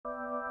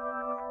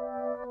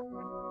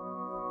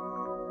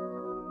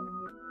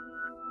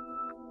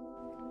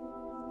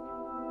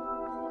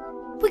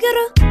We got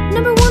a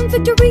 #1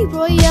 victory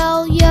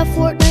royale. Yeah,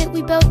 Fortnite,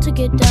 we bout to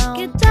get down.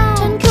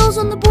 10 kills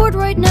on the board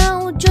right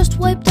now. Just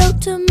wiped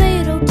out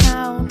Tomato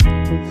Town.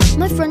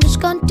 My friend has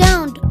gone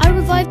down. I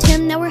revived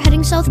him, now we're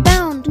heading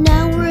southbound.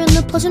 Now we're in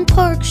the Pleasant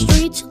Park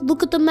streets.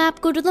 Look at the map,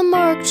 go to the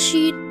marked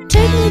sheet.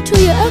 Take me to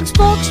your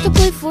Xbox to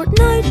play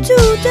Fortnite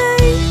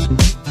today.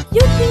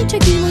 You can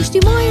take me Moisty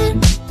Mire,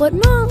 but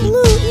not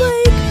Loot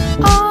Lake.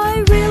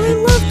 I really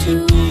love to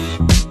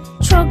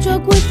Chug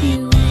Jug with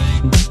you.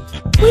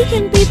 We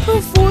can be pro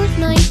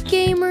Fortnite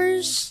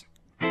gamers.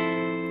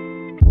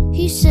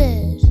 He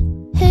said,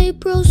 hey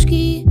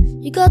broski,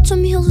 you got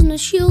some heals in a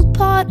shield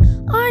pot?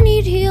 I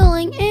need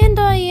healing and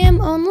I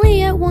am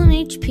only at 1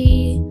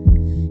 HP.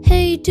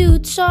 Hey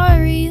dude,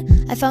 sorry,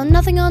 I found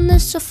nothing on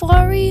this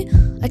safari.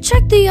 I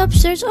checked the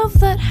upstairs of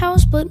that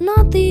house, but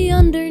not the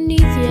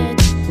underneath yet.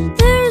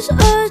 There's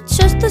a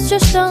chest that's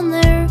just down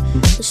there.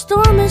 The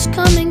storm is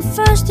coming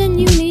fast and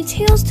you need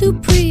heals to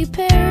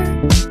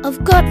prepare.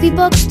 I've got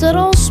V-Bucks that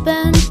I'll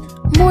spend,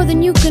 more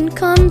than you can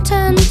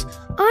contend.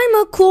 I'm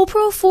a cool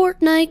pro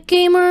Fortnite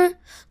gamer.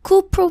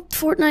 Cool pro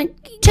Fortnite.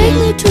 Take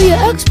me to your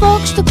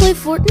Xbox to play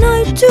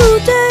Fortnite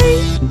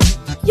today.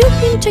 You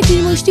can take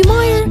me Moisty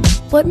Mire,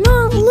 but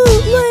not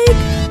Loot Lake.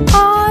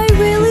 I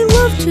really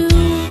love to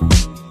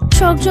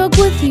Chug Jug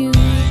with you.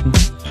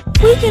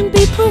 We can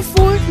be pro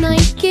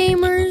Fortnite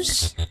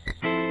gamers.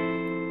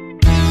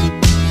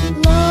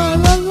 La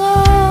la la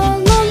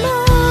la la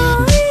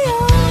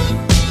yeah.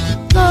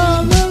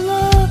 La la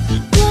la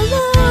la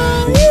la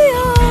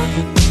yeah.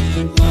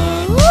 La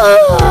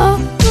la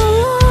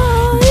la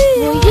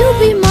yeah. Will you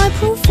be my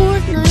pro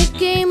Fortnite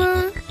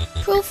gamer?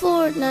 Pro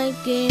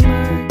Fortnite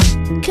gamer.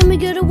 Can we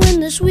get a win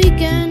this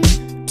weekend?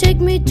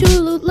 Take me to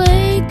Loot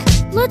Lake.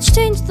 Let's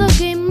change the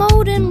game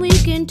mode and we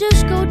can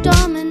disco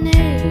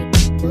dominate.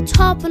 Let's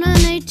hop in an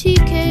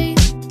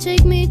ATK,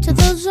 take me to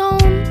the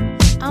zone.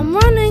 I'm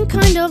running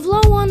kind of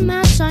low on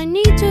mats, I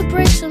need to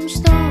break some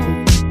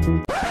stone.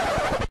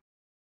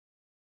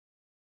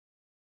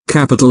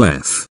 Capital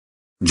F.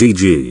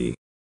 GG.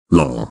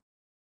 Lol.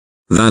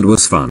 That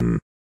was fun.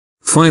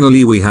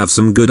 Finally we have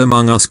some good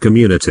Among Us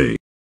community.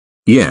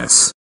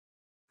 Yes.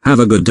 Have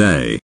a good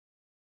day.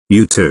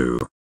 You too.